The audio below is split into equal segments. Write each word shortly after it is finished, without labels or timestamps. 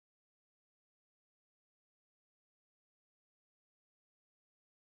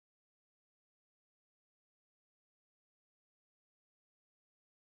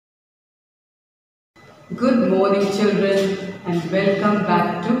Good morning children and welcome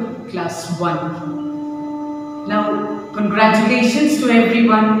back to class 1. Now congratulations to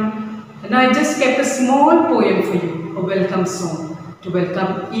everyone, and I just kept a small poem for you, a welcome song to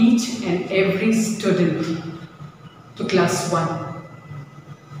welcome each and every student to class 1.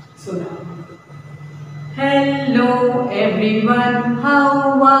 So now, hello everyone,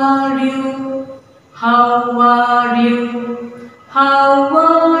 how are you? How are you? How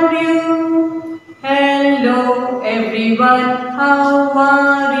are you? Hello everyone, how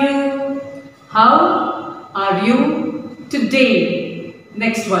are you? How are you today?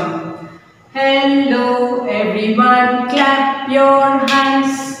 Next one. Hello everyone, clap your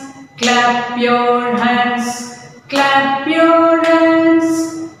hands, clap your hands, clap your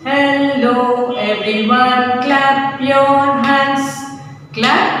hands. Hello everyone, clap your hands,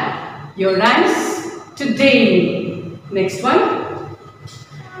 clap your hands today. Next one.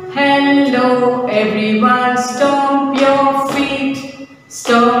 Hello everyone, stomp your feet,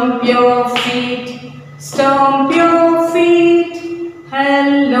 stomp your feet, stomp your feet.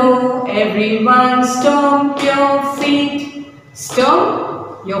 Hello everyone, stomp your feet,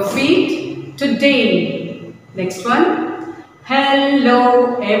 stomp your feet today. Next one.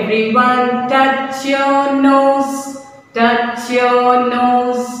 Hello everyone, touch your nose, touch your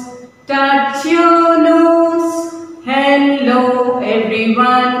nose, touch your nose. Hello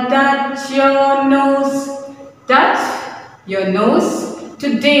everyone, touch your nose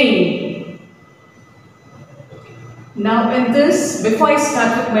today. Now in this, before I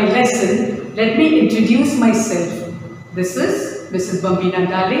start with my lesson, let me introduce myself. This is Mrs. Bambina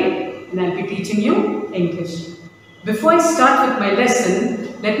Dale and I'll be teaching you English. Before I start with my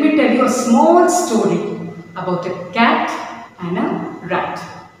lesson, let me tell you a small story about a cat and a rat.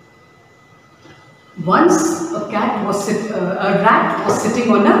 Once a rat was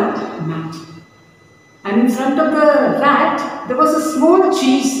sitting on a mat, and in front of the rat there was a small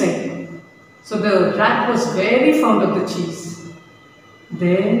cheese set. So the rat was very fond of the cheese.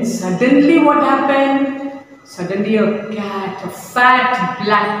 Then suddenly what happened? Suddenly a cat, a fat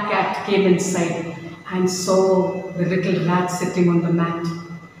black cat came inside and saw the little rat sitting on the mat.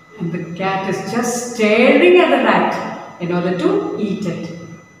 And the cat is just staring at the rat in order to eat it.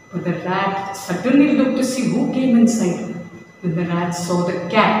 But the rat suddenly looked to see who came inside. Then the rat saw the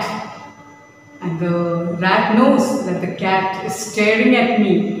cat. And the rat knows that the cat is staring at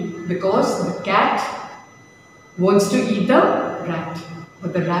me because the cat wants to eat the rat.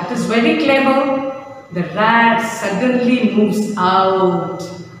 But the rat is very clever. The rat suddenly moves out.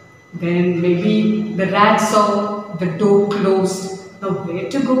 Then maybe the rat saw the door closed. Now where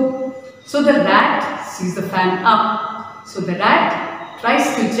to go? So the rat sees the fan up. So the rat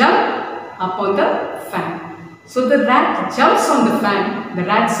tries to jump up on the fan. So the rat jumps on the fan. The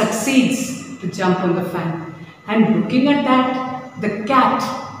rat succeeds to jump on the fan. And looking at that, the cat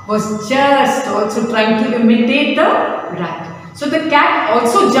was just also trying to imitate the rat. So the cat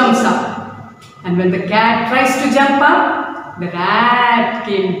also jumps up. And when the cat tries to jump up, the rat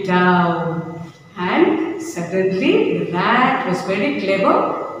came down. And suddenly the rat was very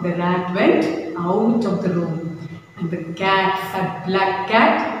clever. The rat went out of the room. And the cat, fat black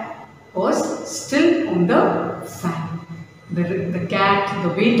cat, was still on the fan. The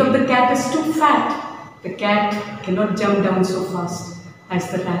weight of the cat is too fat. The cat cannot jump down so fast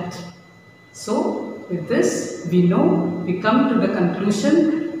as the rat. So with this, we come to the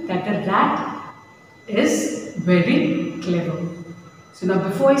conclusion that a rat is very clever. So now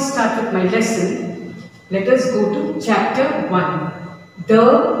before I start with my lesson, let us go to chapter 1,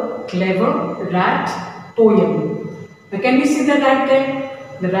 The Clever Rat Poem. Now can you see the rat there?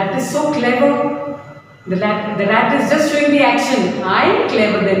 The rat is so clever. The rat is just showing the action. I'm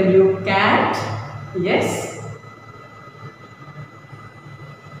clever than you, cat. Yes.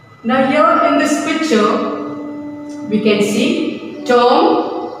 Now here in this picture, we can see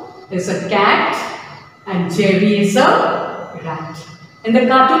Tom is a cat and Jerry is a rat. In the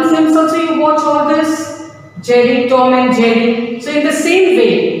cartoon films also you watch all this. Jerry, Tom and Jerry. So in the same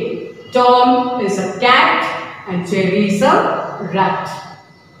way, Tom is a cat and Jerry is a rat.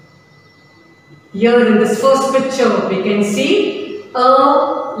 Here in this first picture, we can see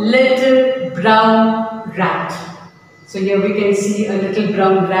a little brown rat. So here we can see a little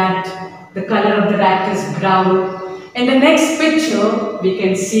brown rat. The color of the rat is brown. In the next picture, we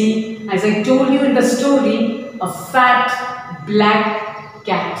can see, as I told you in the story, a fat black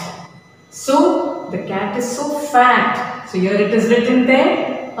cat. So the cat is so fat. So here it is written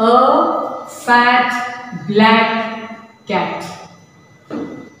there, a fat black cat.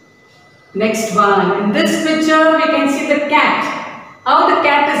 Next one. In this picture, we can see the cat. How the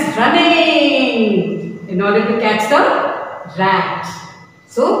cat is running. in order to catch the rat.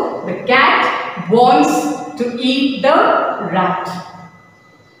 So the cat wants to eat the rat.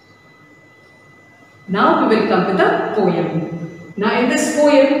 Now we will come to the poem. Now in this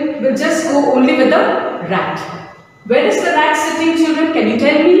poem, we'll just go only with the rat. Where is the rat sitting, children? Can you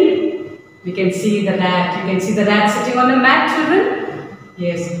tell me? We can see the rat. You can see the rat sitting on a mat, children.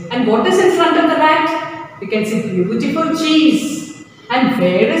 Yes. And what is in front of the rat? We can see beautiful cheese. And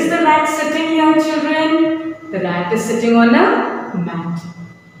where is the rat sitting here, children? The rat is sitting on a mat.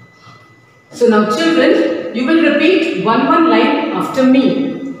 So now, children, you will repeat one line after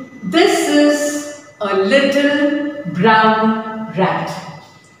me. This is a little brown rat.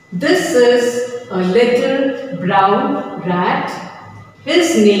 This is a little brown rat.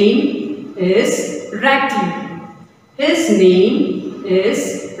 His name is Ratty. His name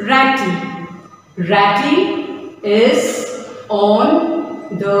is Ratty. Ratty is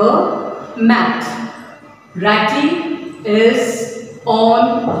on the mat. Ratty is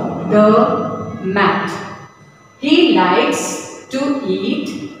on the mat. He likes to eat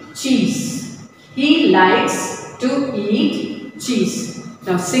cheese. He likes to eat cheese.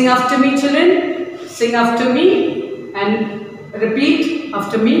 Now sing after me, children. Sing after me and repeat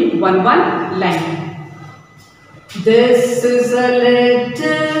after me one line. This is a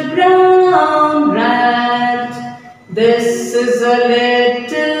little brown rat. This is a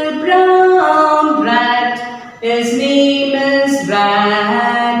little brown rat. His name is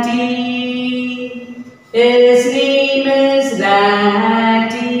Ratty. His name is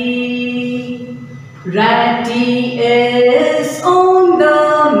Ratty. Ratty is on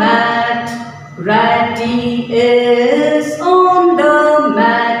the mat. Ratty is on the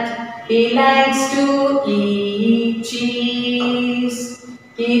mat. He likes to eat cheese.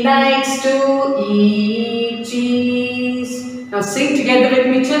 He likes to eat cheese. Now sing together with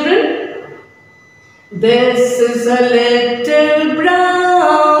me, children. This is a little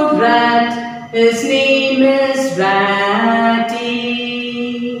brown rat. His name is Ratty.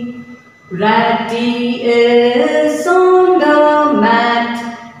 Ratty is on the mat.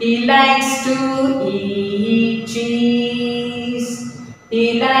 He likes to eat cheese.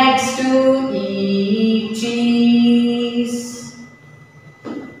 He likes to eat cheese.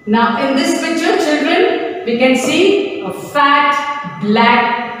 Now in this picture, children, we can see a fat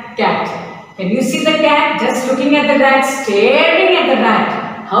black cat. Can you see the cat just looking at the rat, staring at the rat?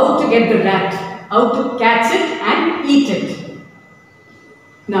 How to get the rat? How to catch it and eat it?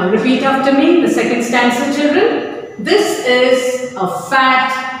 Now repeat after me the second stanza, children. This is a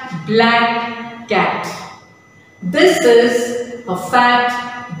fat black cat. This is a fat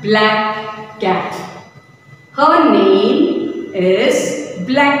black cat. Her name is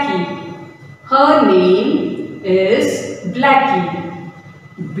Blackie. Her name is Blackie.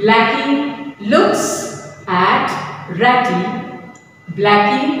 Blackie looks at Ratty.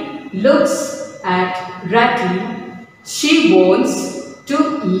 Blackie looks at Ratty. She wants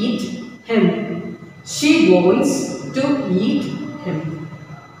to eat him. She wants to eat him.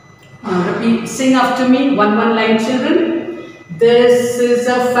 Now repeat, sing after me one line, children. This is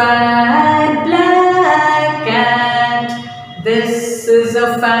a fat black cat. This is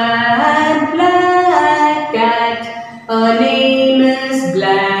a fat black cat. Her name is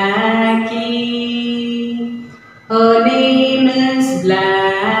Blackie. Her name is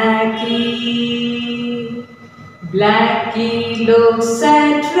Blackie. Blackie looks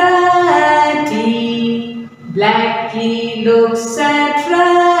at Ratty. Blackie looks at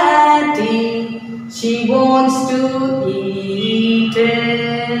Ratty. She wants to eat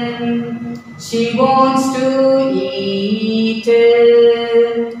him. She wants to eat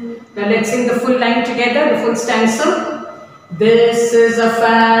him. Now let's sing the full line together, the full stanza. This is a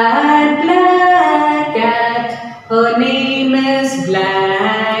fat black cat. Her name is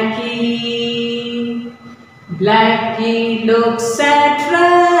Blackie. Blackie looks at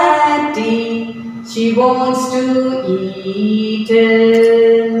Ratty. She wants to eat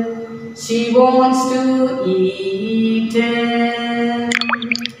him. She wants to eat him.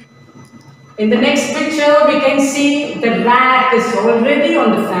 In the next picture, we can see the rat is already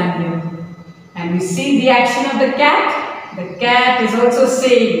on the fan here. And we see the action of the cat. The cat is also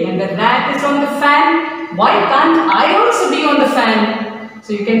saying, and the rat is on the fan. Why can't I also be on the fan?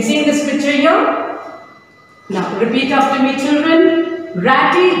 So you can see in this picture here. Now repeat after me, children.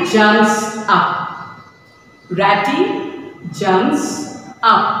 Ratty jumps up. Ratty jumps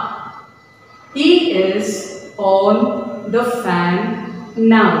up. He is on the fan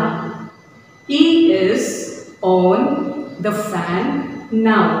now. He is on the fan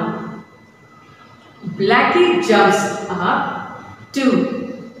now. Blackie jumps up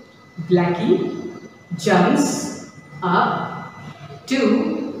too. Blackie jumps up.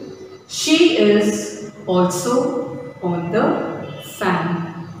 2. She is also on the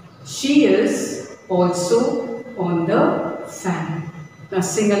fan. She is also on the fan. Now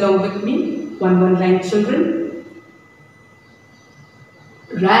sing along with me. One line, children.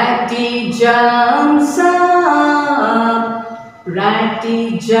 Ratty jumps up.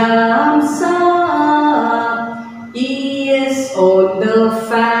 Ratty jumps up. He is on the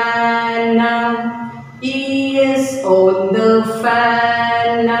fan now. He is on the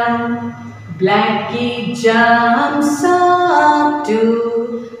fan now. Blackie jumps up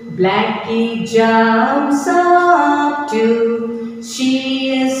too. Blackie jumps up too.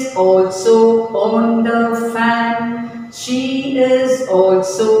 She is also on the fan. She is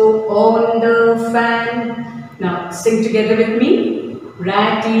also on the fan. Now sing together with me.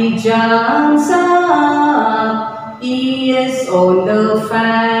 Ratty jumps up. He is on the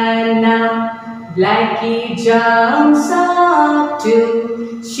fan now. Blackie jumps up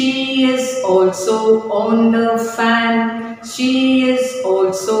too. She is also on the fan. She is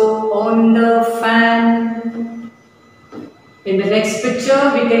also on the fan. In the next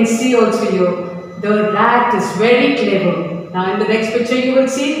picture, we can see also here, the rat is very clever. Now in the next picture, you will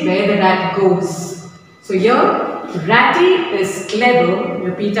see where the rat goes. So here, Ratty is clever.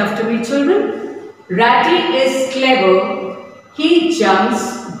 Repeat after me, children. Ratty is clever. He jumps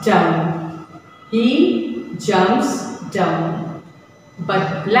down. He jumps down.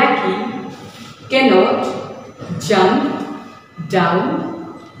 But Blackie cannot jump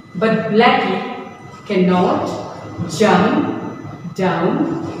down. But Blackie cannot jump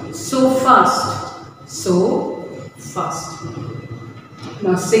down so fast. So fast.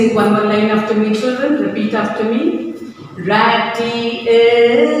 Now sing one more line after me, children. Repeat after me. Ratty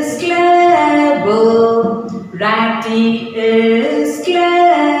is clever. Ratty is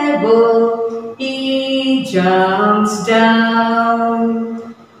clever. He jumps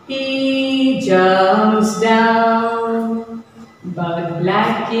down. He jumps down. But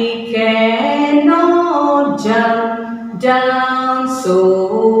Blackie cannot jump down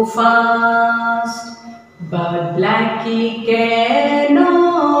so fast. But Blackie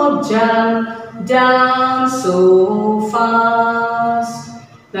cannot jump down so fast.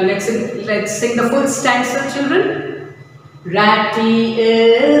 Now let's sing the full stanza, children. Ratty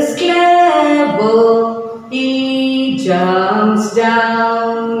is clever. He jumps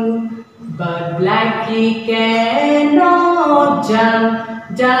down. But Blackie cannot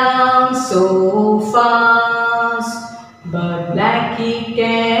jump down so fast. But Blackie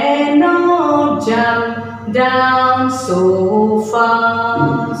cannot jump down so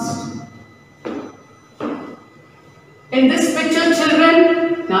fast. In this picture,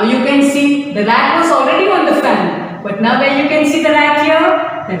 children, now you can see the rat was already on the fan. But now where you can see the rat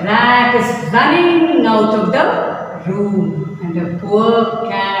here, the rat is running out of the room. And the poor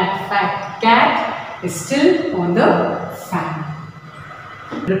cat, fat cat, is still on the fan.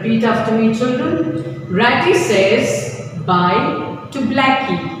 Repeat after me, children. Ratty says bye to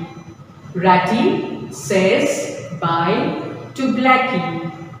Blackie. Ratty says bye to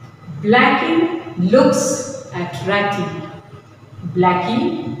Blackie. Blackie looks at Ratty.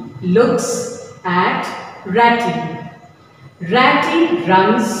 Blackie looks at Ratty. Ratty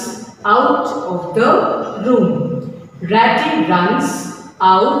runs out of the room. Ratty runs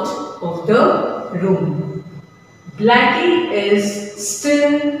out of the room. Blackie is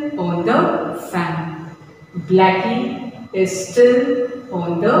still on the fan. Blackie is still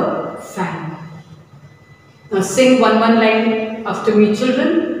on the fan. Now sing one line after me,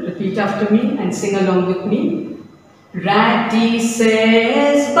 children. Repeat after me and sing along with me. Ratty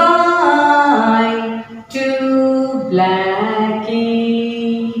says bye to Blackie.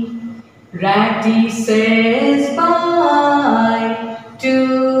 Ratty says bye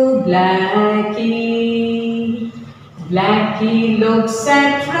to Blackie. Blackie looks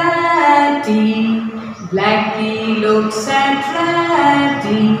at Ratty. Blackie looks at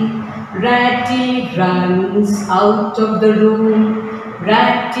Ratty. Ratty runs out of the room.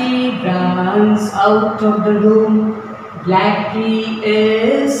 Ratty runs out of the room. Blackie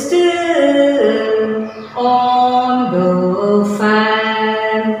is still on the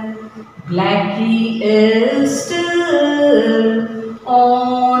fan. Blackie is still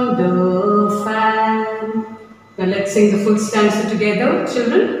on the fan. Now let's sing the full stanza together,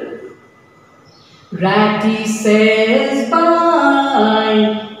 children. Ratty says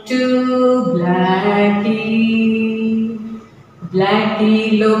bye to Blackie.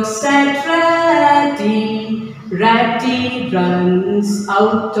 Blackie looks at Ratty. Ratty runs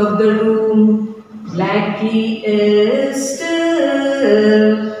out of the room. Blackie is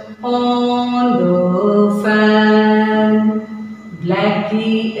still on the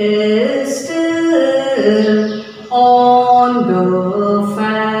Blackie is still on the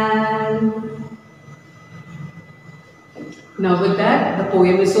fan. Now with that, the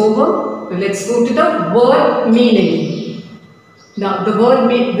poem is over. Now let's go to the word meaning. Now the word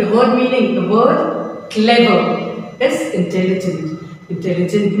meaning, the word clever is intelligent.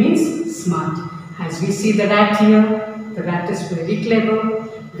 Intelligent means smart. As we see the rat here, the rat is very clever,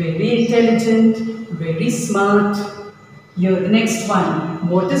 very intelligent, very smart. Here the next one.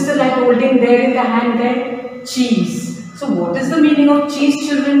 What is the rat holding there in the hand there? Cheese. So what is the meaning of cheese,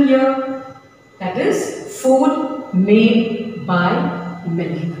 children, here? That is food made by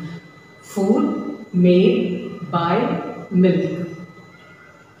milk. Food made by milk.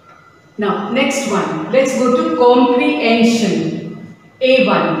 Now next one. Let's go to comprehension.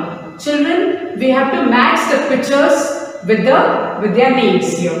 A1. Children, we have to match the pictures with their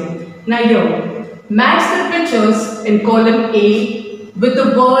names here. Now here, match the pictures in column A with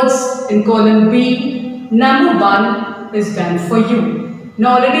the words in column B. Number 1 is done for you.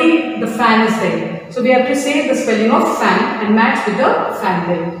 Now already the fan is there. So we have to say the spelling of fan and match with the fan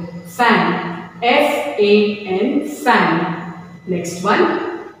there. Fan. F-A-N. Fan. Next one.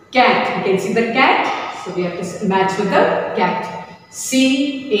 Cat. You can see the cat. So we have to match with the cat.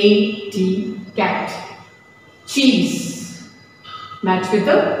 C-A-T. Cat. Cheese. Match with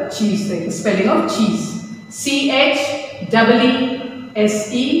the cheese there. The spelling of cheese. C-H-E-E-S-E.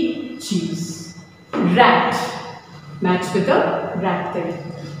 Cheese. Rat. Match with the rat there.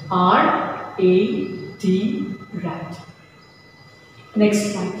 R-A-T. Rat.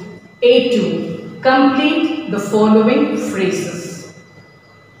 Next one. A2. Complete the following phrases.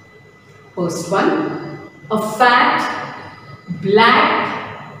 First one. A fat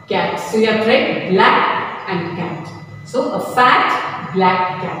black cat. So you have to write black and cat. So a fat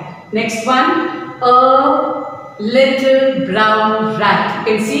black cat. Next one. A little brown rat.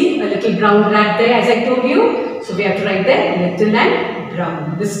 You can see a little brown rat there as I told you. So we have to write there little and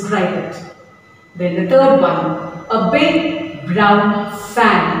brown. Describe it. Then the third one. A big brown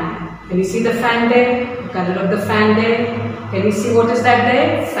fan. Can you see the fan there? The color of the fan there. Can you see what is that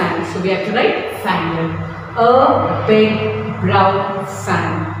there? Fan. So we have to write fan here. A big brown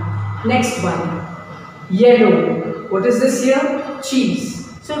fan. Next one. Yellow. What is this here? Cheese.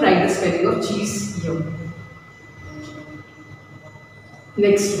 So write the spelling of cheese here.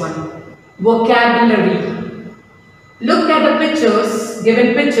 Next one. Vocabulary. Look at the pictures,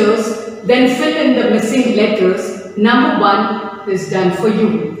 given pictures, then fill in the missing letters. Number 1 is done for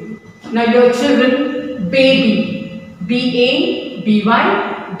you. Now your children, baby.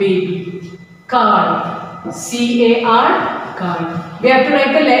 B-A-B-Y, baby. Car. C-A-R, car. We have to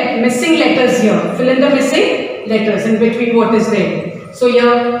write the missing letters here. Fill in the missing letters in between what is there. So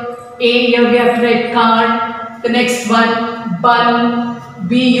here, A, here we have to write car. The next one, bun.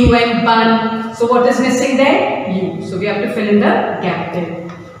 B-U-N, bun. So what is missing there? U. So we have to fill in the gap there.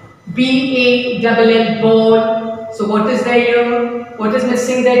 B-A-L-L, ball. So what is there here? What is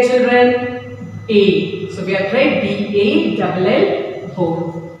missing there, children? A. So we have to write B-A-L-L,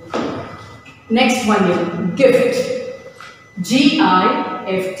 ball. Next one here, gift.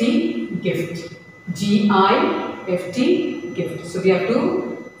 G-I-F-T, gift. G-I-F-T, gift. So we have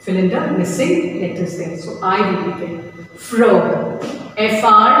to fill in the missing letters there. So I will be there. Frog.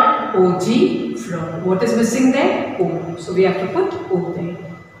 F-R-O-G, frog. What is missing there? O. So we have to put O there.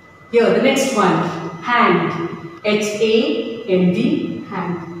 Here, the next one, hand. H-A-N-D,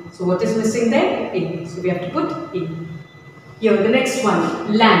 hand. So what is missing there? A. So we have to put A. Here, the next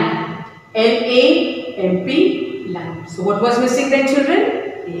one, lamp. L-A-M-P, lamp. So what was missing there, children?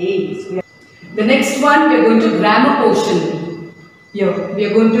 A. So the next one, we are going to grammar portion. Here, we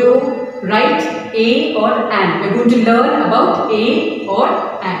are going to write a or an. We are going to learn about a or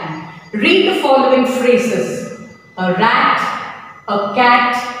an. Read the following phrases. A rat, a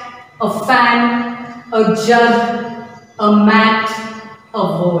cat, a fan, a jug, a mat, a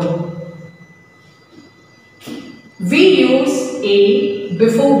wall. We use a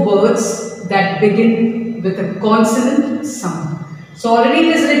before words that begin with a consonant sound. So already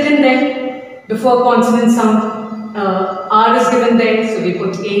it is written there before consonant sound. R is given there, so we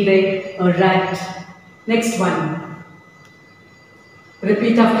put A there, a rat. Next one.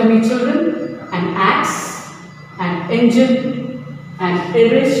 Repeat after me, children. An axe, an engine, an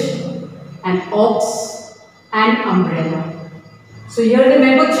irish, an ox, an umbrella. So here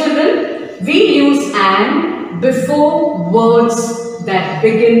remember, children, we use an before words that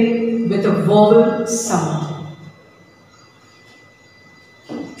begin with a vowel sound.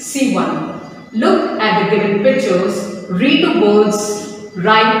 C1. Look at the given pictures, read the words,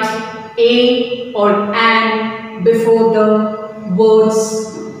 write a or an before the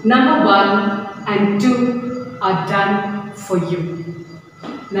words number 1 and 2 are done for you.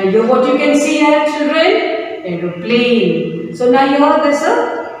 Now here what you can see here, children? Aeroplane. So now here there's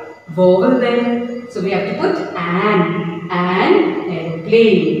a vowel there. So we have to put an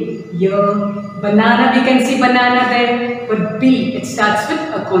aeroplane. Here banana, we can see banana there. But B, it starts with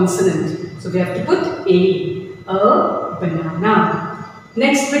a consonant. So we have to put a banana.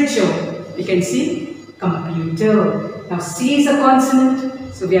 Next picture, we can see computer. Now C is a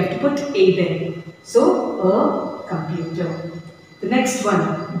consonant. So we have to put A there. So a computer. The next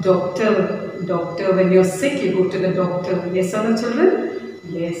one, doctor. Doctor, when you're sick, you go to the doctor. Yes or no, children?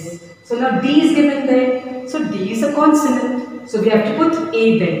 Yes. So now D is given there. So D is a consonant. So we have to put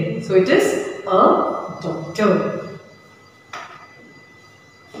A there. So it is a doctor.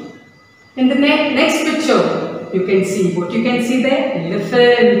 In the next picture, you can see what you can see there.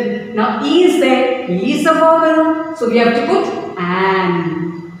 Elephant. Now E is there. E is a vowel. So we have to put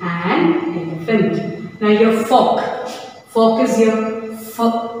an elephant. Now your fork. Fork is here,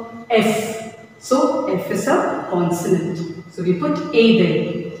 F. So F is a consonant. So we put A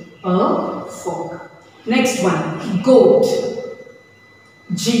there, a fork. Next one, goat.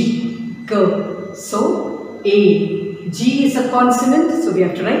 G, go. So A. G is a consonant, so we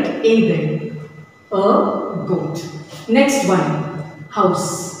have to write A there, a goat. Next one,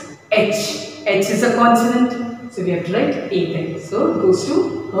 house. H. H is a consonant, so we have to write A there. So it goes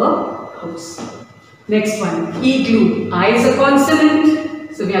to a house. Next one, igloo. I is a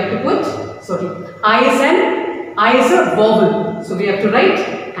consonant, so we have to put, I is a vowel, so we have to write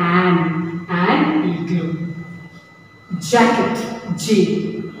an igloo. Jacket,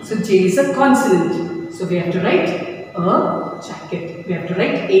 J. So J is a consonant, so we have to write a jacket. We have to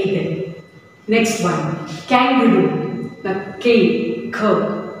write A there. Next one, kangaroo. Now K,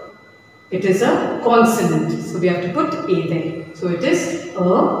 it is a consonant, so we have to put A there. So it is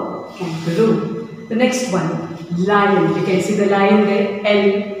a kangaroo. The next one, lion. You can see the lion there,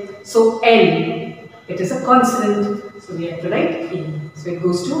 L. So L, it is a consonant, so we have to write A. So it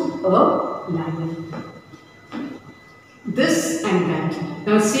goes to a lion. This and that.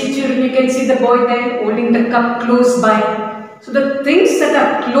 Now see children, you can see the boy there holding the cup close by. So the things that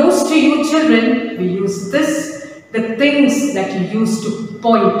are close to you children, we use this. The things that you use to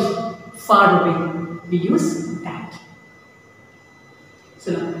point far away, we use that.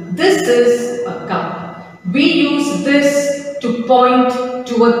 So now, this is a cup. We use this to point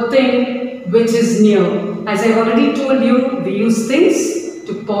to a thing which is near. As I have already told you, we use things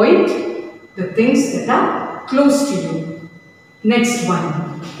to point the things that are close to you. Next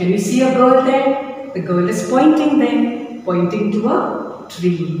one. Can you see a girl there? The girl is pointing there, pointing to a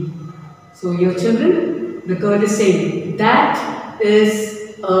tree. So your children, the girl is saying, that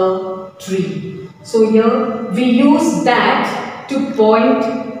is a tree. So here we use that to point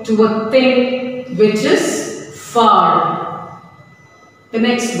to a thing which is far. The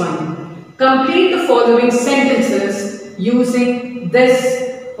next one. Complete the following sentences using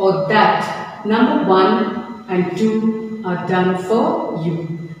this or that. Number 1 and 2 are done for you.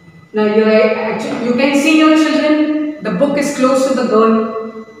 Now you can see your children, the book is close to the girl.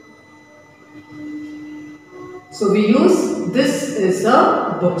 So we use this is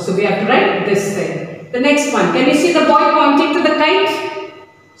a book. So we have to write this there. The next one, can you see the boy pointing to the kite?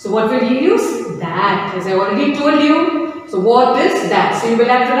 So what will you use? That, as I already told you. So what is that? So you will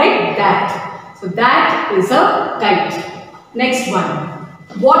have to write that. So that is a kite. Next one,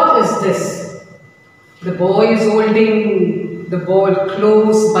 what is this? The boy is holding the ball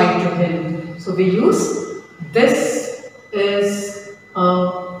close by to him. So we use this is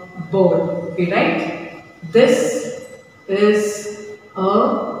a ball. We write this is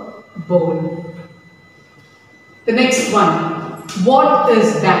a ball. The next one, what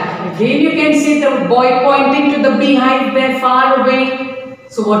is that? Again you can see the boy pointing to the beehive there far away.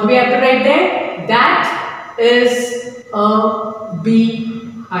 So what we have to write there? That is a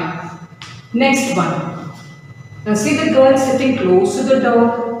beehive. Next one. Now see the girl sitting close to the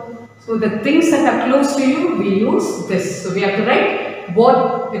door. So the things that are close to you, we use this. So we have to write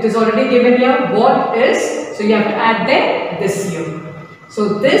what, it is already given here, what is, so you have to add there, this here.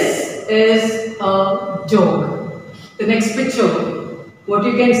 So this is a dog. The next picture, what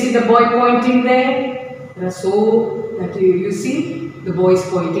you can see the boy pointing there. So that you see the boy is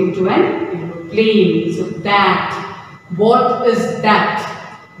pointing to an aeroplane. So that, what is that?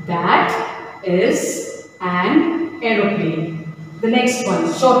 That is an aeroplane. The next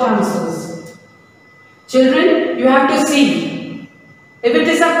one, short answers. Children, you have to see. If it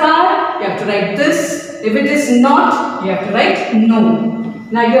is a car, you have to write this. If it is not, you have to write no.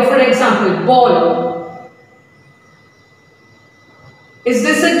 Now here for example, ball. Is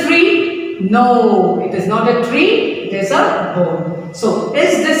this a tree? No, it is not a tree, it is a bowl. So,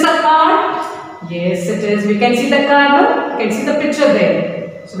 is this a car? Yes, it is. We can see the car, no? You can see the picture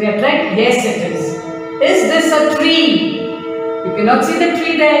there. So, we have tried, yes, it is. Is this a tree? You cannot see the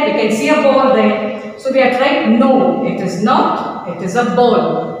tree there, we can see a ball there. So, we have tried, no, it is not, it is a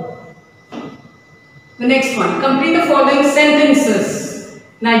ball. The next one, complete the following sentences.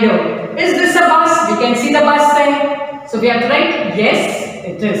 Now here, is this a bus? We can see the bus there. So we have to write, yes,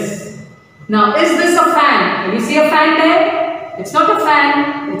 it is. Now, is this a fan? Can you see a fan there? It's not a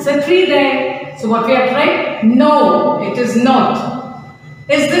fan, it's a tree there. So what we have to write? No, it is not.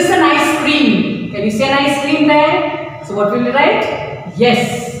 Is this an ice cream? Can you see an ice cream there? So what will we write?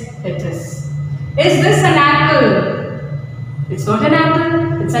 Yes, it is. Is this an apple? It's not an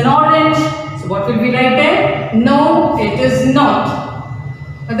apple, it's an orange. So what will we write there? No, it is not.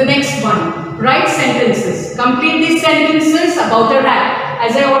 Now the next one, write sentences. Complete these sentences about a rat.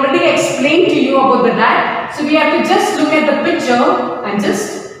 As I already explained to you about the rat, so we have to just look at the picture and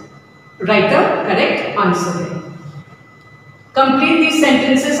just write the correct answer there. Complete these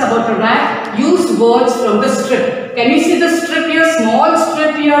sentences about a rat. Use words from the strip. Can you see the strip here? Small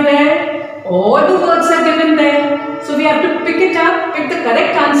strip here there. All the words are given there. So we have to pick it up, pick the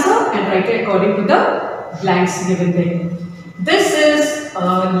correct answer and write it according to the blanks given there. This is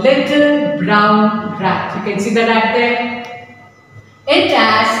a little brown rat. You can see the rat there. It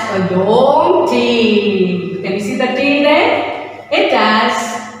has a long tail. Can you see the tail there? It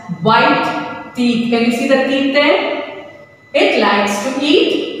has white teeth. Can you see the teeth there? It likes to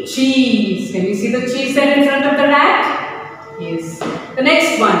eat cheese. Can you see the cheese there in front of the rat? Yes. The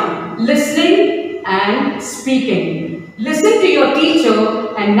next one, listening and speaking. Listen to your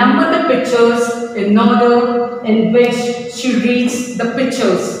teacher and number the pictures in order in which she reads the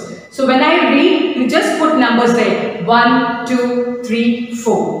pictures. So when I read, you just put numbers there. 1, 2, 3,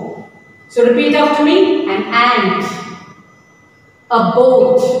 4. So repeat after me. An ant, a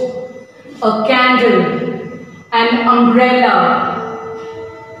boat, a candle, an umbrella,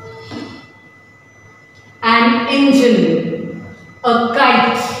 an engine, a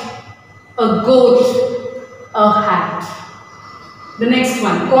kite, a goat, a hat. The next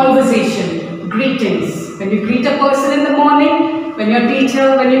one, conversation, greetings. When you greet a person in the morning, when you meet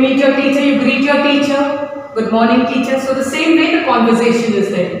your teacher, you greet your teacher. Good morning, teacher. So the same way the conversation is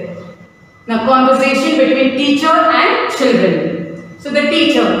there. Now conversation between teacher and children. So the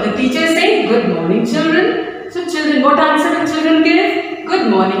teacher is saying, good morning, children. So children, what answer will children give? Good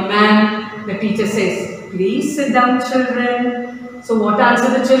morning, ma'am. The teacher says, please sit down, children. So what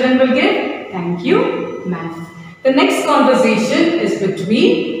answer the children will give? Thank you, ma'am. The next conversation is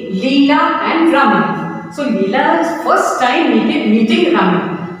between Leela and Raman. So Leela is first time meeting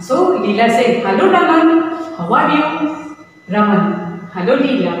Raman. So Leela says, hello Raman, how are you? Raman, hello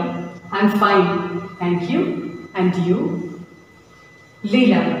Leela, I'm fine, thank you. And you?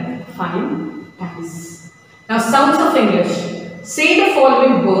 Leela, fine, thanks. Now sounds of English. Say the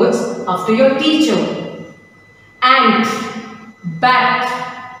following words after your teacher. Ant,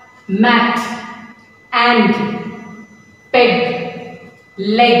 bat, mat, and, peg,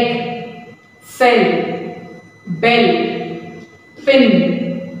 leg, fell, bell,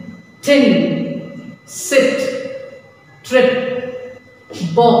 pin, tin, sit, trip,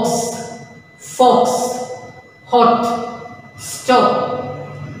 box, fox, hot,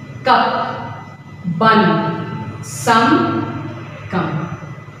 stop, cup, bun, some, come.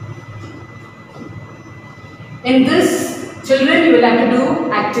 In this, children, you will have to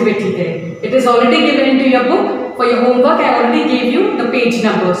do activity there. It is already given into your book. For your homework, I already gave you the page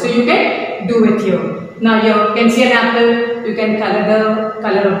number. So you can do it here. Now you can see an apple. You can color the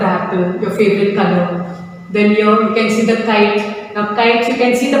color of the apple, your favorite color. Then here you can see the kite. Now kites, you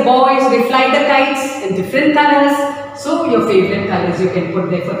can see the boys. They fly the kites in different colors. So your favorite colors you can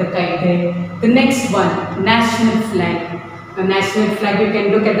put there for the kite there. The next one, national flag. The national flag, you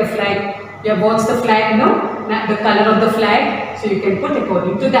can look at the flag. You have watched the flag, the color of the flag. So you can put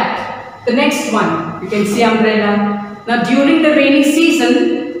according to that. The next one, you can see umbrella. Now during the rainy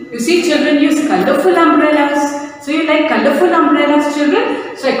season, you see children use colorful umbrellas. So you like colorful umbrellas,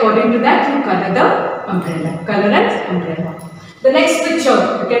 children. So according to that, you color the umbrella. Color as umbrella. The next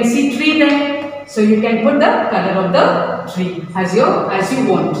picture, you can see tree there. So you can put the color of the tree as you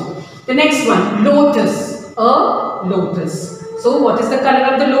want. The next one, lotus. A lotus. So what is the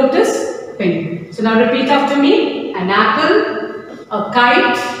color of the lotus? Pink. So now repeat after me. An apple, a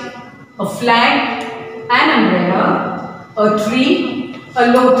kite, a flag, an umbrella, a tree, a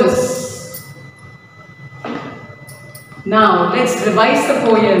lotus. Now let's revise the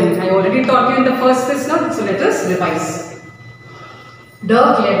poem. I already taught you in the first lesson, so let us revise.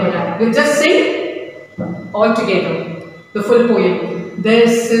 The clever rat. We'll just sing all together the full poem.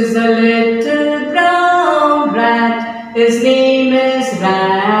 This is a little brown rat. His name is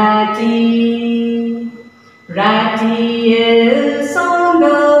Ratty. Ratty is on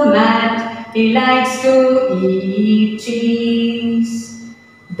the mat. He likes to eat cheese.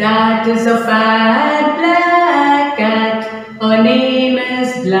 That is a fat black cat. Her name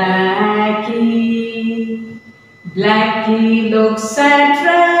is Blackie. Blackie looks at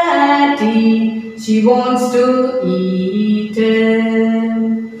Ratty. She wants to eat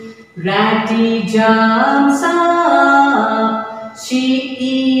him. Ratty jumps up.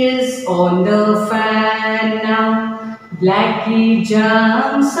 She is on the fan now. Blackie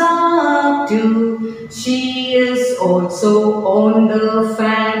jumps up too. She is also on the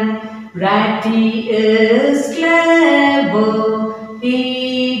fan. Ratty is clever.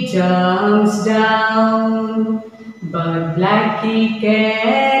 He jumps down. But Blackie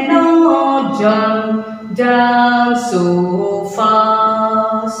cannot jump down so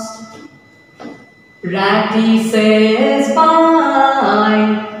fast. Ratty says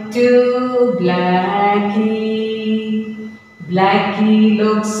bye to Blackie. Blackie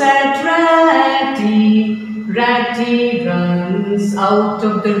looks at Ratty. Ratty runs out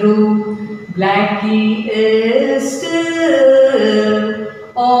of the room. Blackie is still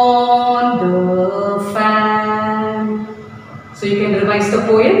on the fan. So you can revise the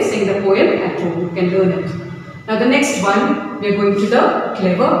poem, sing the poem at home. You can learn it. Now the next one, we are going to the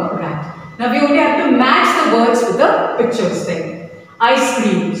clever rat. Now we only have to match the words with the pictures there. Ice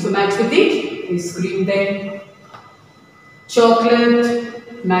cream, so match with it. Ice cream there.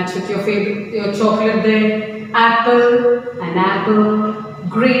 Chocolate, match with your favorite, your chocolate there. Apple, an apple.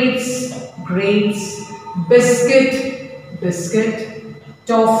 Grapes, grapes. Biscuit, biscuit.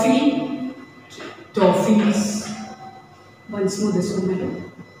 Toffee, toffees. Once more this one,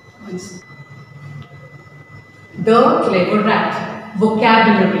 madam. Once more. The clever rat.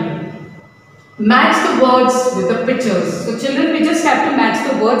 Vocabulary. Match the words with the pictures. So children, we just have to match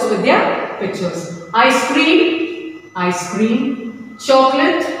the words with their pictures. Ice cream, ice cream.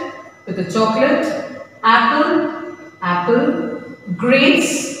 Chocolate with the chocolate. Apple, apple.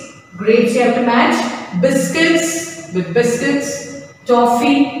 Grapes, grapes you have to match. Biscuits with biscuits.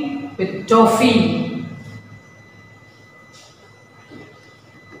 Toffee with toffee.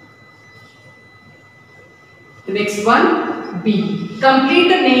 The next one, B. Complete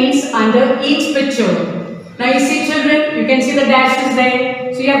the names under each picture. Now you see children, you can see the dashes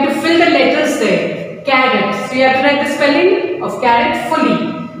there. So you have to fill the letters there. Carrot. So you have to write the spelling of carrot fully.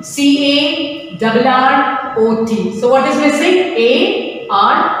 C-A-R-R-O-T. So what is missing? A,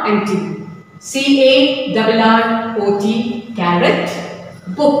 R and T. C-A-R-R-O-T. Carrot.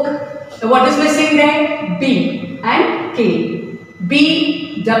 Book. So what is missing there? B and K.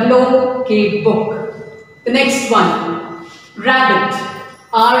 B-O-O-K. Book. The next one, rabbit.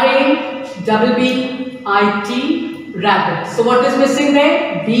 R-A-B-B-I-T, rabbit. So what is missing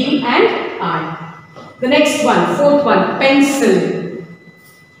there? B and I. The next one, fourth one, pencil.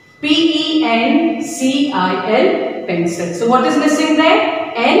 P-E-N-C-I-L, pencil. So what is missing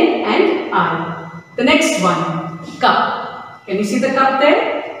there? N and I. The next one, cup. Can you see the cup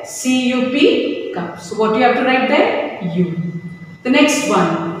there? C-U-P, cup. So what do you have to write there? U. The next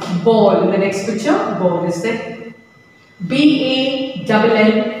one, ball. In the next picture, ball is there.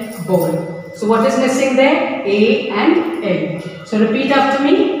 B-A-L-L, ball. So what is missing there? A and L. So repeat after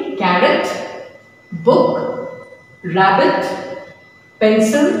me. Carrot, book, rabbit,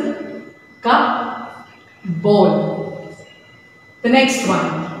 pencil, cup, ball. The next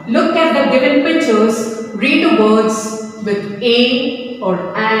one. Look at the given pictures. Read the words with a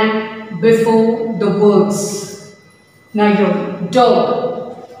or an before the words. Now here,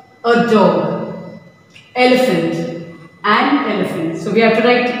 dog, a dog, elephant, an elephant. So we have to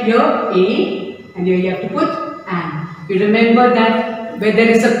write here a and here you have to put an. You remember that where there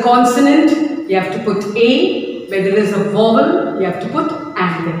is a consonant, you have to put a. Where there is a vowel, you have to put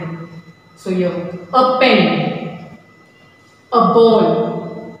an there. So here, a pen, a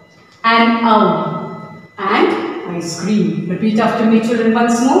ball, an owl, and ice cream. Repeat after me children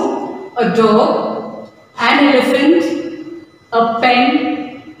once more. A dog, an elephant, a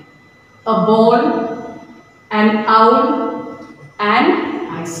pen, a ball, an owl, and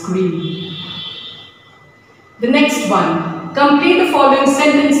ice cream. The next one, complete the following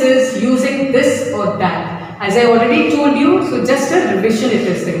sentences using this or that. As I already told you, so just a revision it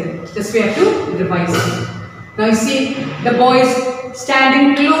is there. Just we have to revise it. Now you see the boy is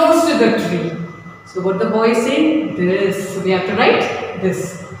standing close to the tree. So what the boy is saying? This. So we have to write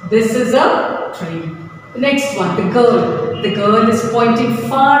this. This is a tree. The next one, the girl. The girl is pointing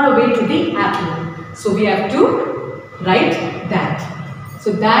far away to the apple. So we have to write that.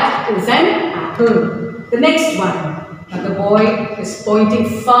 So that is an apple. The next one. Now the boy is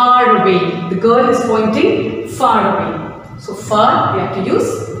pointing far away. The girl is pointing far away. So far we have to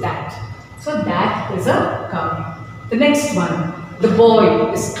use that. So that is a cow. The next one. The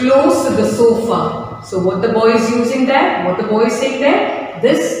boy is close to the sofa. So what the boy is using there? What the boy is saying there?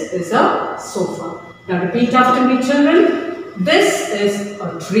 This is a sofa. Now repeat after me, children. This is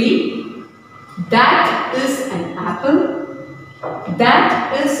a tree. That is an apple.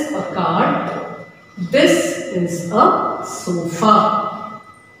 That is a car. This is a sofa.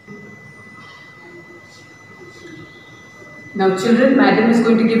 Now children, madam is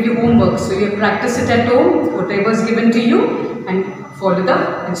going to give you homework. So you practice it at home, whatever is given to you, and follow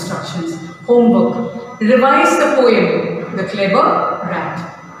the instructions. Homework. Revise the poem, The Clever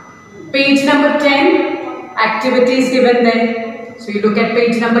Rat. Page number 10, activity is given there. So you look at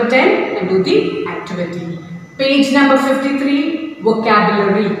page number 10 and do the activity. Page number 53,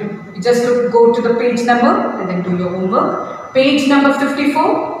 vocabulary. You just go to the page number and then do your homework. Page number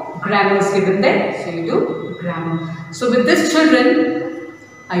 54, grammar is given there. So you do grammar. So with this, children,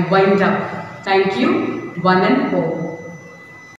 I wind up. Thank you, one and all.